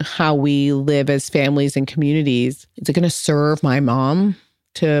how we live as families and communities. Is it going to serve my mom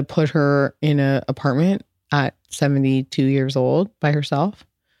to put her in an apartment at 72 years old by herself?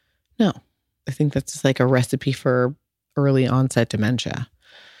 No. I think that's just like a recipe for early onset dementia.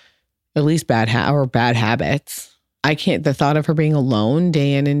 At least bad habits. The thought of her being alone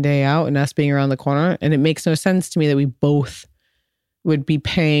day in and day out and us being around the corner, and it makes no sense to me that we both would be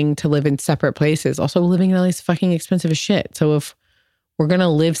paying to live in separate places. Also, living in LA is fucking expensive as shit. So if we're going to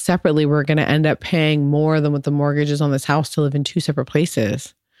live separately, we're going to end up paying more than what the mortgage is on this house to live in 2 separate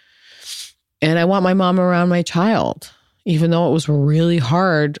places. And I want my mom around my child, even though it was really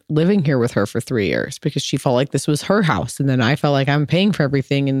hard living here with her for 3 years because she felt like this was her house. And then I felt like I'm paying for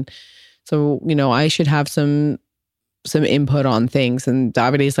everything. And so, you know, I should have some input on things. And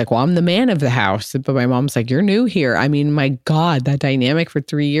Davide's like, well, I'm the man of the house. But my mom's like, you're new here. I mean, my God, that dynamic for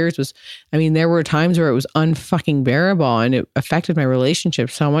 3 years there were times where it was unfucking bearable and it affected my relationship.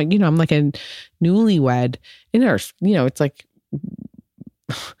 So I'm like, you know, I'm like a newlywed in our, you know, it's like,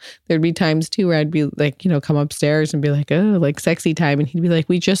 there'd be times too where I'd be like, you know, come upstairs and be like, oh, like sexy time. And he'd be like,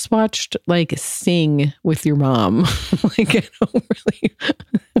 we just watched like Sing with your mom. Like, I don't really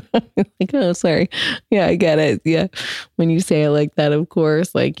like, oh, sorry. Yeah, I get it. Yeah. When you say it like that, of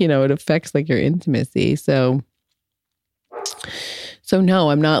course, like, you know, it affects like your intimacy. So no,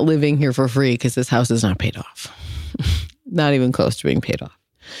 I'm not living here for free because this house is not paid off. Not even close to being paid off.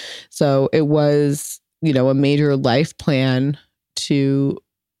 So it was, you know, a major life plan to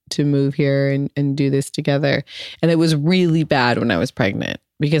move here and do this together. And it was really bad when I was pregnant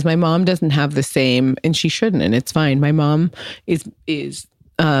because my mom doesn't have the same, and she shouldn't, and it's fine. My mom is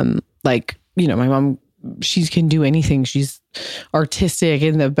like, my mom, she can do anything. She's artistic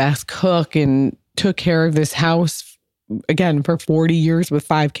and the best cook and took care of this house again for 40 years with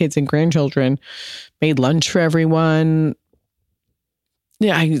 5 kids and grandchildren, made lunch for everyone.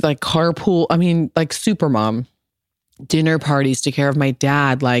 Yeah, I like carpool. I mean, like super mom, dinner parties, took care of my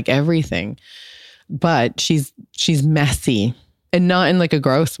dad, like everything. But she's messy. And not in like a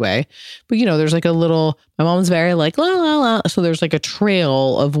gross way. But, there's like a little, my mom's very like, la, la, la. So there's like a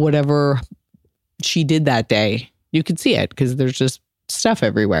trail of whatever she did that day. You could see it because there's just stuff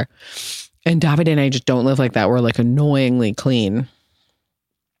everywhere. And Davide and I just don't live like that. We're like annoyingly clean.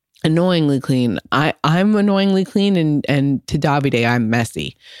 Annoyingly clean. I'm annoyingly clean and to Davide, I'm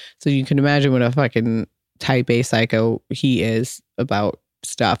messy. So you can imagine what a fucking type A psycho he is about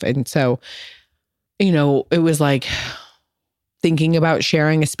stuff. And so, it was like, thinking about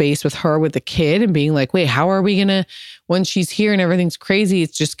sharing a space with her with the kid and being like, wait, how are we going to, when she's here and everything's crazy,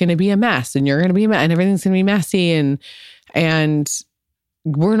 it's just going to be a mess and you're going to be a mess and everything's going to be messy and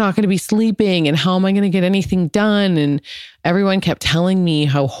we're not going to be sleeping and how am I going to get anything done? And everyone kept telling me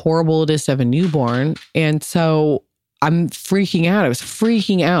how horrible it is to have a newborn. And so I'm freaking out. I was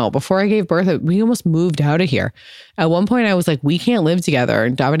freaking out. Before I gave birth, we almost moved out of here. At one point, I was like, we can't live together.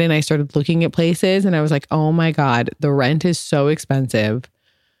 And David and I started looking at places and I was like, oh my God, the rent is so expensive.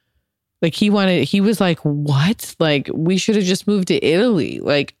 Like he was like, what? Like we should have just moved to Italy.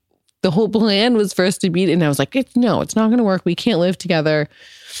 Like the whole plan was for us to meet. And I was like, it's not going to work. We can't live together.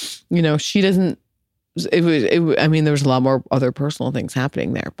 She doesn't, there was a lot more other personal things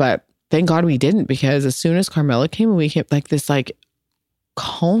happening there, but thank God we didn't, because as soon as Carmela came, we kept like this like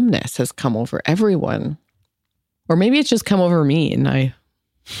calmness has come over everyone. Or maybe it's just come over me and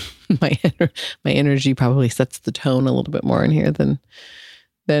my energy probably sets the tone a little bit more in here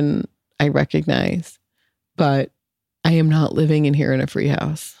than I recognize. But I am not living in here in a free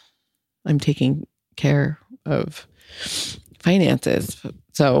house. I'm taking care of finances.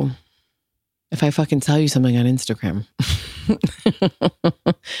 So if I fucking sell you something on Instagram,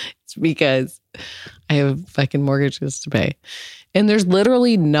 it's because I have fucking mortgages to pay. And there's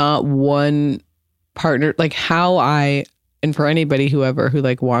literally not one partner, like how and for anybody, whoever who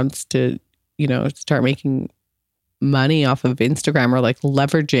like wants to, start making money off of Instagram or like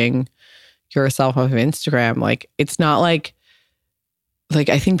leveraging yourself off of Instagram. Like, it's not like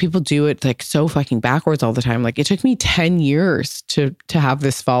I think people do it like so fucking backwards all the time. Like it took me 10 years to have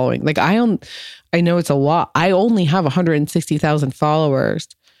this following. Like I know it's a lot. I only have 160,000 followers.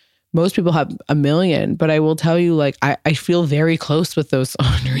 Most people have 1 million, but I will tell you, like, I feel very close with those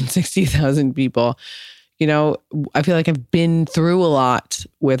 160,000 people. I feel like I've been through a lot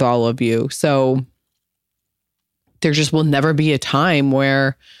with all of you. So there just will never be a time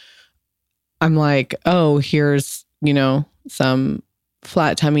where I'm like, oh, here's, some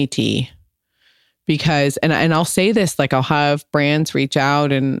flat tummy tea. Because, and I'll say this, like I'll have brands reach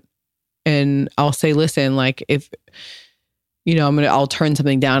out and I'll say, listen, like if, I'll turn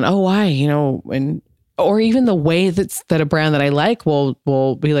something down. Oh, why? Or even the way that a brand that I like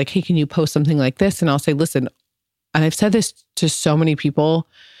will be like, hey, can you post something like this? And I'll say, listen, and I've said this to so many people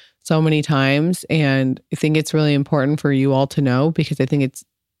so many times, and I think it's really important for you all to know, because I think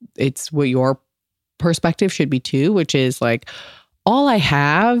it's what your perspective should be too, which is like, all I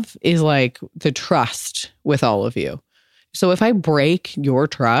have is like the trust with all of you. So if I break your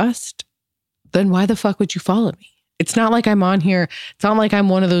trust, then why the fuck would you follow me? It's not like I'm on here. It's not like I'm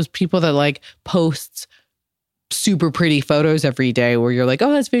one of those people that like posts super pretty photos every day where you're like,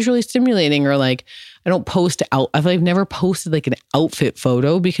 oh, that's visually stimulating. Or like, I don't post out. I've never posted like an outfit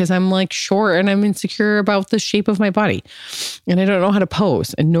photo because I'm like short and I'm insecure about the shape of my body. And I don't know how to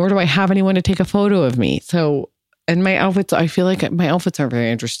pose, and nor do I have anyone to take a photo of me. So, and my outfits, I feel like my outfits aren't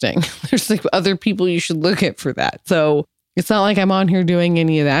very interesting. There's like other people you should look at for that. So it's not like I'm on here doing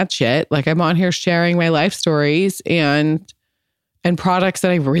any of that shit. Like I'm on here sharing my life stories and products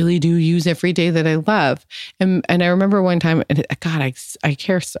that I really do use every day that I love. And I remember one time, and God,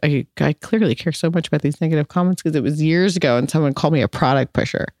 I clearly care so much about these negative comments because it was years ago and someone called me a product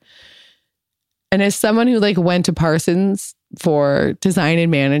pusher. And as someone who like went to Parsons for design and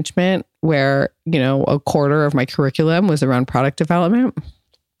management, where, a quarter of my curriculum was around product development,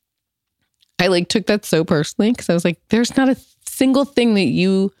 I like took that so personally because I was like, there's not a single thing that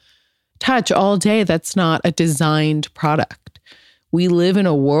you touch all day that's not a designed product. We live in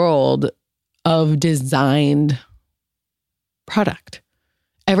a world of designed product.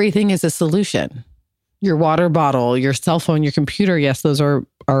 Everything is a solution. Your water bottle, your cell phone, your computer. Yes, those are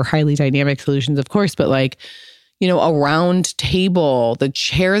highly dynamic solutions, of course, but like, a round table, the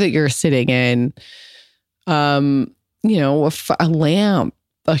chair that you're sitting in, a lamp,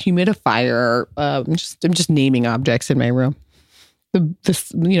 humidifier. I'm just naming objects in my room.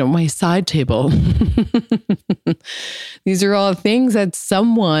 My side table. These are all things that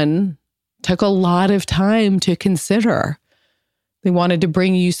someone took a lot of time to consider. They wanted to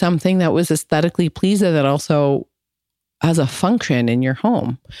bring you something that was aesthetically pleasing that also has a function in your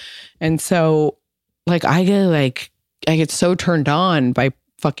home. And so I get so turned on by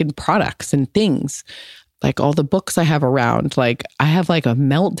fucking products and things. Like all the books I have around, I have a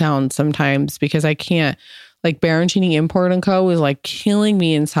meltdown sometimes because I can't, Baroncini Import & Co. is killing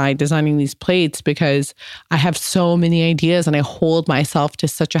me inside designing these plates because I have so many ideas and I hold myself to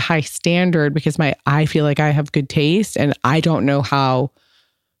such a high standard because I feel like I have good taste and I don't know how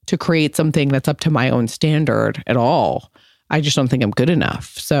to create something that's up to my own standard at all. I just don't think I'm good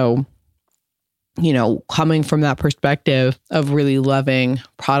enough. So, coming from that perspective of really loving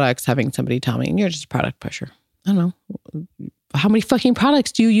products, having somebody tell me, you're just a product pusher. I don't know. How many fucking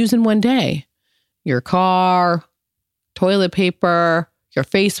products do you use in one day? Your car, toilet paper, your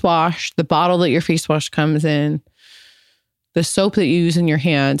face wash, the bottle that your face wash comes in, the soap that you use in your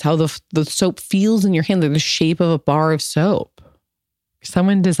hands, how the soap feels in your hand, like the shape of a bar of soap.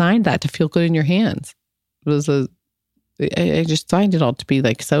 Someone designed that to feel good in your hands. I just find it all to be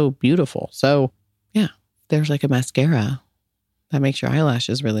so beautiful. So yeah, there's a mascara that makes your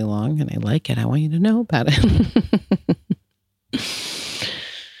eyelashes really long and I like it. I want you to know about it.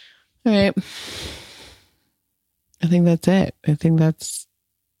 All right. I think that's it. I think it's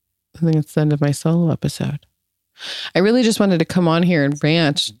the end of my solo episode. I really just wanted to come on here and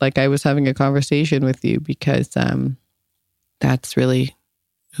rant like I was having a conversation with you because that's really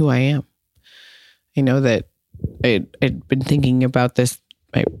who I am. I know that I'd been thinking about this.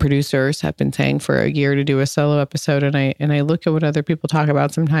 My producers have been saying for a year to do a solo episode, and I look at what other people talk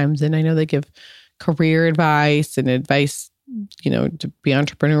about sometimes, and I know they give career advice and advice, to be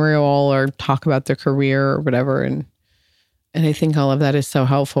entrepreneurial or talk about their career or whatever, and I think all of that is so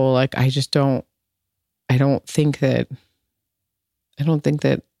helpful. I don't think that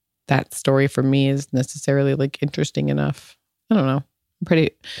that story for me is necessarily interesting enough. I don't know.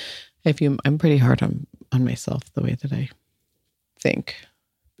 I'm pretty hard on myself the way that I think,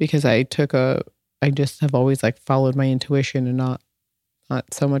 because I just have always followed my intuition and not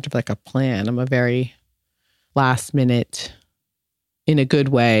so much of a plan. I'm a very last minute in a good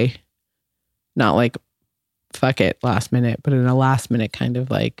way, not fuck it last minute, but in a last minute kind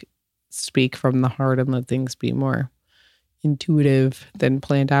of speak from the heart and let things be more intuitive than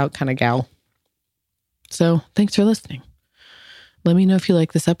planned out kind of gal. So thanks for listening. Let me know if you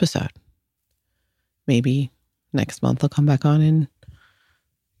like this episode. Maybe next month I'll come back on and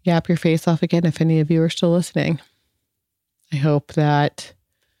yap your face off again if any of you are still listening. I hope that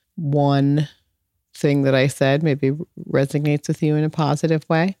one thing that I said maybe resonates with you in a positive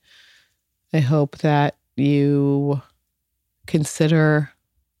way. I hope that you consider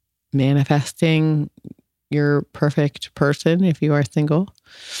manifesting your perfect person if you are single.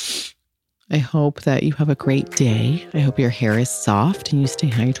 I hope that you have a great day. I hope your hair is soft and you stay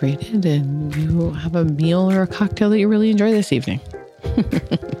hydrated and you have a meal or a cocktail that you really enjoy this evening.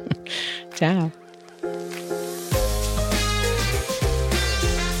 Ciao.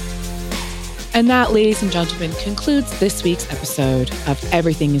 And that, ladies and gentlemen, concludes this week's episode of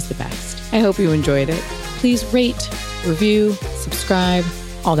Everything is the Best. I hope you enjoyed it. Please rate, review, subscribe,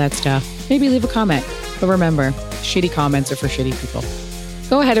 all that stuff. Maybe leave a comment. But remember, shitty comments are for shitty people.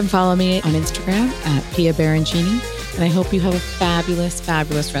 Go ahead and follow me on Instagram at Pia Baroncini. And I hope you have a fabulous,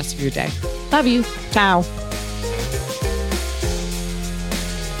 fabulous rest of your day. Love you. Ciao.